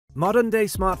Modern-day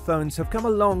smartphones have come a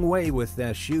long way with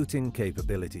their shooting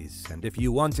capabilities, and if you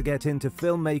want to get into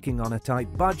filmmaking on a tight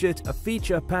budget, a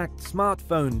feature-packed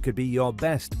smartphone could be your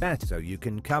best bet, so you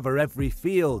can cover every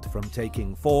field from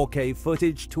taking 4K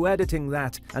footage to editing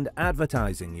that and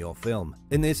advertising your film.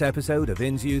 In this episode of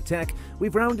InZu Tech,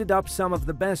 we've rounded up some of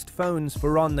the best phones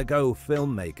for on-the-go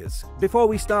filmmakers. Before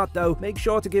we start though, make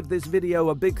sure to give this video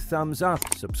a big thumbs up,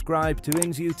 subscribe to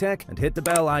InZu Tech, and hit the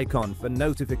bell icon for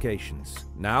notifications.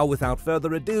 Now, without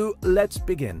further ado, let's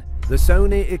begin. The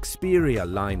Sony Xperia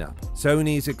lineup.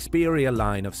 Sony's Xperia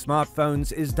line of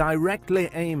smartphones is directly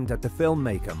aimed at the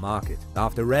filmmaker market.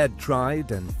 After Red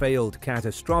tried and failed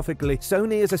catastrophically,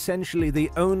 Sony is essentially the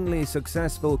only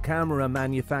successful camera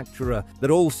manufacturer that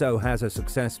also has a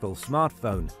successful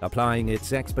smartphone, applying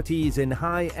its expertise in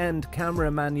high-end camera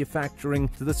manufacturing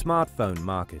to the smartphone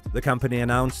market. The company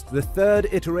announced the third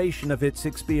iteration of its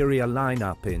Xperia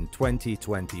lineup in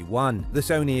 2021. The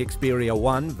Sony Xperia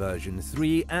 1 version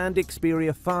 3 and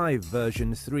Xperia 5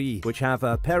 version 3, which have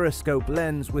a periscope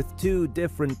lens with two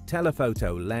different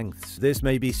telephoto lengths. This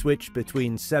may be switched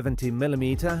between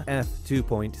 70mm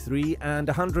f2.3 and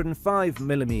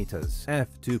 105mm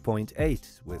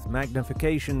f2.8, with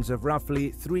magnifications of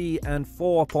roughly 3 and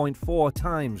 4.4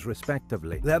 times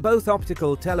respectively. They're both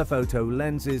optical telephoto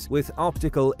lenses with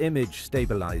optical image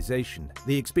stabilization.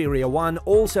 The Xperia 1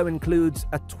 also includes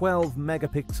a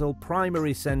 12-megapixel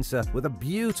primary sensor with a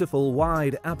beautiful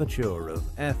wide aperture of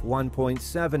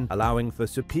f1.7, allowing for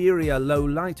superior low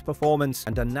light performance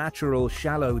and a natural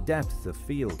shallow depth of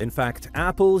field. In fact,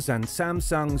 Apple's and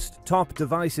Samsung's top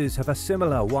devices have a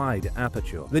similar wide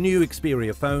aperture. The new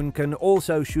Xperia phone can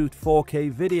also shoot 4K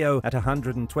video at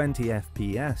 120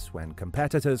 FPS when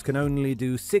competitors can only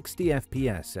do 60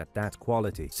 FPS at that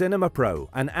quality. Cinema Pro,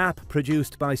 an app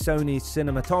produced by Sony's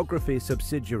cinematography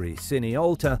subsidiary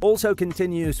Cinealta, also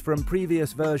continues from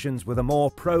previous versions with a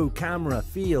more pro camera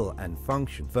feel and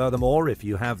function. Furthermore, if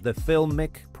you have the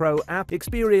Filmic Pro app,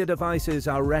 Xperia devices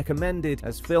are recommended,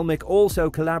 as Filmic also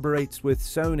collaborates with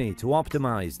Sony to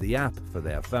optimize the app for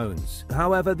their phones.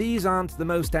 However, these aren't the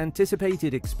most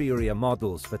anticipated Xperia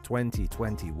models for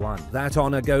 2021. That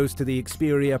honor goes to the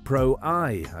Xperia Pro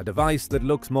I, a device that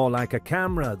looks more like a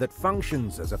camera that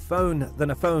functions as a phone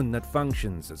than a phone that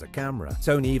functions as a camera.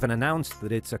 Sony even announced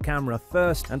that it's a camera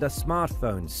first and a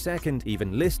smartphone second,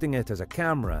 even listing it as a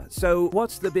camera. So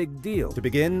what's the big deal? To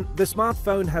begin, the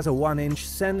smartphone has a 1-inch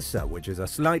sensor, which is a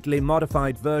slightly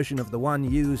modified version of the one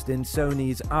used in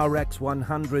Sony's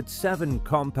RX100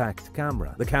 compact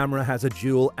camera. The camera has a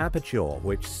dual aperture,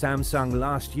 which Samsung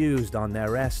last used on their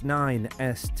S9,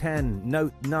 S10,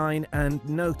 Note 9 and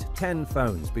Note 10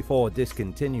 phones before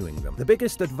discontinuing them. The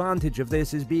biggest advantage of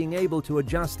this is being able to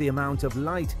adjust the amount of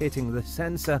light hitting the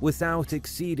sensor without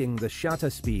exceeding the shutter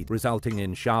speed, resulting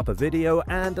in sharper video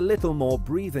and a little more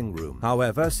breathing room.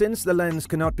 However, since the lens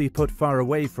cannot be put far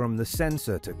away from the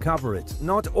sensor to cover it,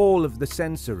 not all of the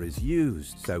sensor is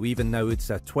used, so even though it's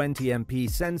a 20MP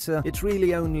sensor, it's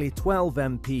really only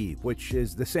 12MP, which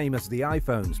is the same as the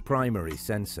iPhone's primary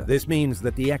sensor. This means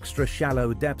that the extra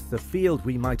shallow depth of field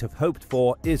we might have hoped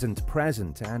for isn't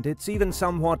present, and it's even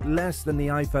somewhat less than the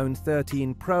iPhone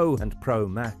 13 Pro and Pro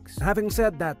Max. Having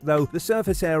said that though, the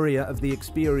surface area of the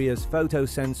Xperia's photo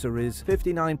sensor is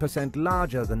 59%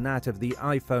 larger than that of the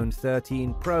iPhone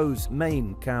 13 Pro's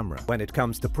main camera. When it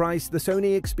comes to price, the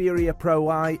Sony Xperia Pro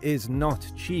I is not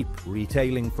cheap,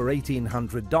 retailing for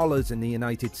 $1,800 in the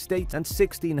United States and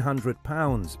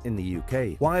 £1,600 in the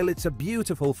UK. While it's a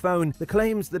beautiful phone, the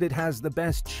claims that it has the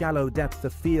best shallow depth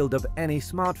of field of any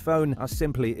smartphone are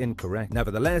simply incorrect.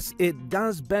 Nevertheless, it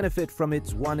does benefit from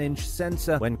its 1-inch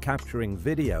sensor when capturing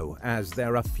video, as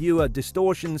there are fewer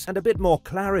distortions and a bit more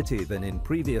clarity than in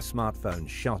previous smartphone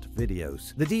shot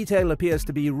videos. The detail appears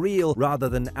to be real rather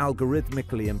than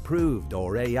algorithmically improved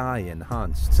or AI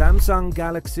enhanced. Samsung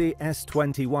Galaxy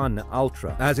S21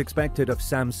 Ultra. As expected of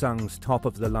Samsung's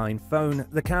top-of-the-line phone,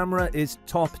 the camera is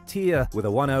top-tier with a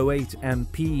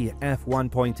 108MP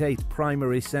f1.8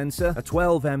 primary sensor, a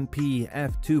 12MP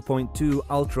f2.2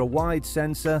 ultra-wide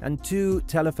sensor, and two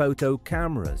telephoto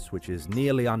cameras, which is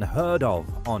nearly unheard of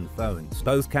on phones.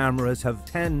 Both cameras have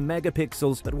 10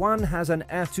 megapixels, but one has an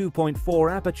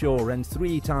f2.4 aperture and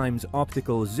 3 times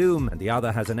optical zoom, and the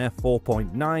other has an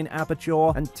f4.9 aperture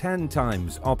aperture and 10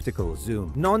 times optical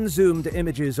zoom. Non-zoomed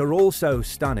images are also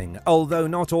stunning, although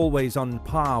not always on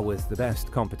par with the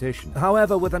best competition.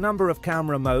 However, with a number of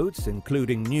camera modes,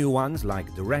 including new ones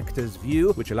like Director's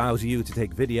View, which allows you to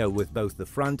take video with both the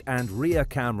front and rear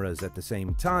cameras at the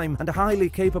same time, and a highly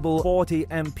capable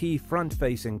 40MP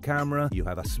front-facing camera, you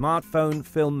have a smartphone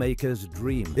filmmaker's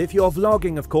dream. If you're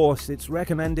vlogging, of course, it's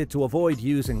recommended to avoid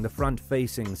using the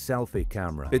front-facing selfie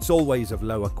camera. It's always of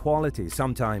lower quality,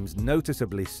 sometimes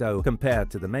noticeably so compared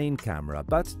to the main camera,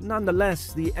 but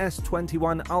nonetheless, the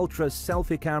S21 Ultra's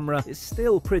selfie camera is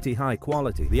still pretty high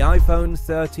quality. The iPhone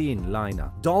 13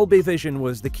 lineup. Dolby Vision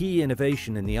was the key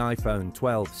innovation in the iPhone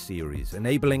 12 series,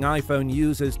 enabling iPhone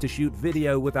users to shoot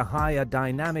video with a higher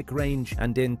dynamic range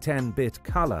and in 10-bit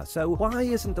color. So why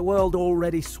isn't the world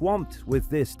already swamped with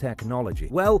this technology?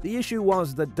 Well, the issue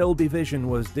was that Dolby Vision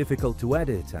was difficult to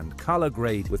edit and color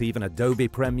grade, with even Adobe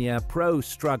Premiere Pro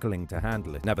struggling to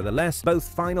handle it. Nevertheless, both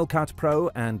Final Cut Pro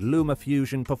and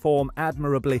LumaFusion perform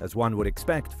admirably, as one would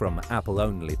expect from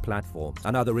Apple-only platforms.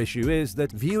 Another issue is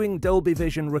that viewing Dolby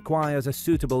Vision requires a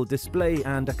suitable display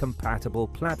and a compatible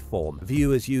platform.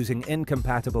 Viewers using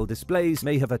incompatible displays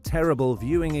may have a terrible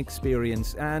viewing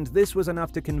experience, and this was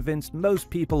enough to convince most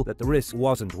people that the risk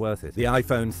wasn't worth it. The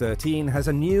iPhone 13 has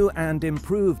a new and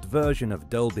improved version of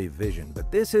Dolby Vision,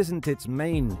 but this isn't its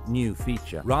main new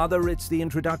feature. Rather, it's the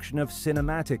introduction of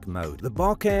cinematic mode. The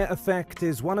bokeh effect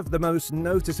is one of the most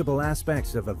noticeable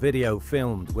aspects of a video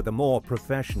filmed with a more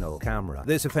professional camera.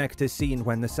 This effect is seen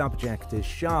when the subject is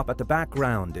sharp but the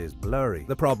background is blurry.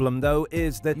 The problem, though,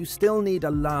 is that you still need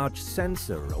a large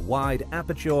sensor, a wide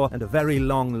aperture, and a very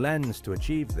long lens to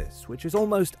achieve this, which is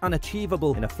almost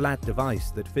unachievable in a flat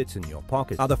device that fits in your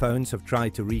pocket. Other phones have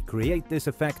tried to recreate this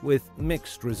effect with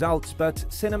mixed results, but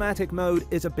cinematic mode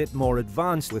is a bit more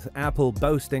advanced, with Apple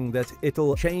boasting that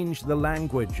it'll change the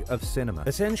language of cinema.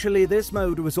 Essentially, this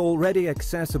mode was already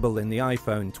accessible in the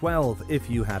iPhone 12 if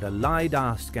you had a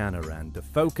LiDAR scanner and a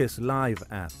Focus Live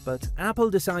app, but Apple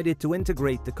decided to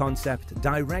integrate the concept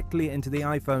directly into the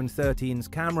iPhone 13's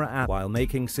camera app while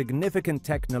making significant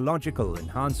technological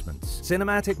enhancements.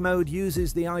 Cinematic mode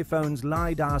uses the iPhone's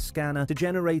LiDAR scanner to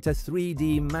generate a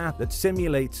 3D map that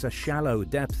simulates a shallow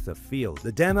depth of field.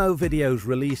 The demo videos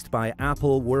released by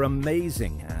Apple were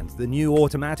amazing, and the new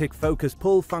automatic focus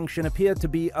pull function appeared to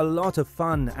be a lot of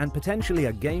fun and potentially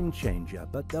a game changer,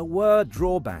 but there were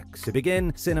drawbacks. To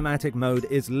begin, cinematic mode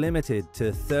is limited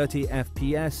to 30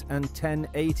 FPS and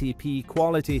 1080p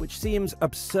quality, which seems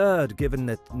absurd given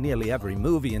that nearly every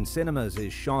movie in cinemas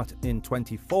is shot in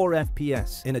 24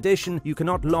 FPS. In addition, you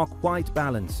cannot lock white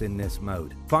balance in this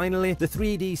mode. Finally, the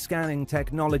 3D scanning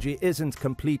technology isn't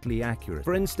completely accurate.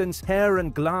 For instance, hair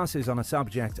and glasses on a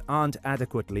subject aren't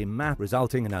adequately mapped,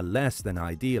 resulting in a less than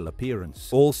ideal appearance.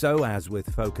 Also, as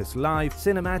with Focus Live,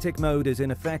 cinematic mode is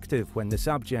ineffective when the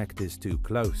subject is too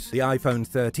close. The iPhone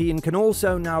 13 can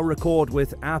also now record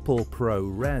with Apple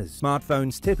ProRes.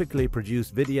 Smartphones typically produce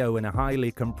video in a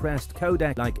highly compressed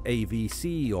codec like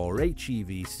AVC or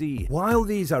HEVC. While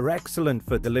these are excellent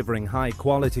for delivering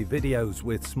high-quality videos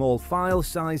with small file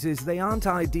sizes, they aren't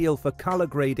ideal for color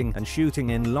grading, and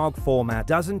shooting in log format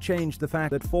doesn't change the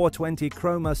fact that 420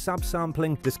 chroma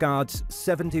subsampling discards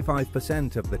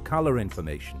 75% of the color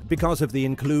information. Because of the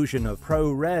inclusion of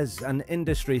ProRes, an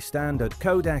industry-standard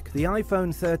codec, the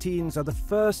iPhone 13s are the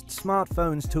first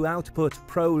smartphones to output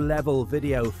pro-level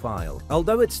video file.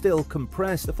 Although it's still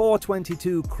compressed, the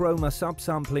 422 chroma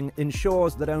subsampling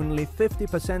ensures that only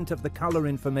 50% of the color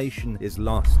information is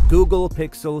lost. Google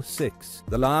Pixel 6.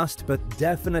 The last, but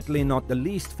definitely not the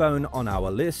least phone on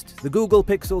our list, the Google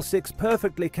Pixel 6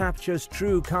 perfectly captures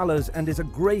true colors and is a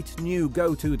great new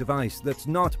go-to device that's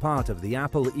not part of the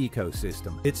Apple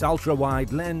ecosystem. Its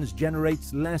ultra-wide lens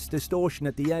generates less distortion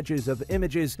at the edges of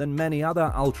images than many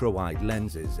other ultra-wide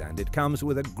lenses, and it comes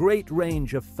with a great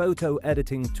range of photo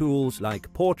editing tools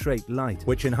like Portrait Light,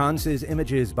 which enhances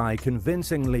images by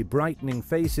convincingly brightening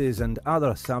faces and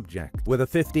other subjects. With a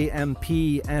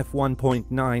 50MP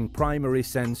f1.9 primary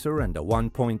sensor and a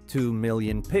 1.2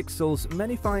 million pixels,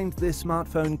 many find this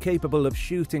smartphone capable of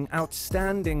shooting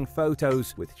outstanding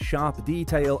photos with sharp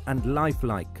detail and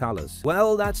lifelike colors.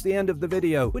 Well, that's the end of the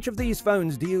video. Which of these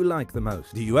phones do you like the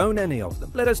most? Do you own any of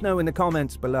them? Let us know in the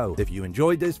comments below. If you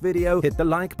enjoyed this video, hit the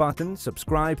like button,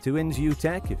 subscribe to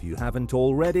InZuTech if you haven't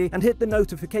already, and hit the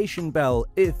notification bell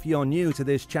if you're new to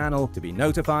this channel to be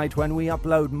notified when we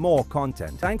upload more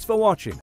content. Thanks for watching.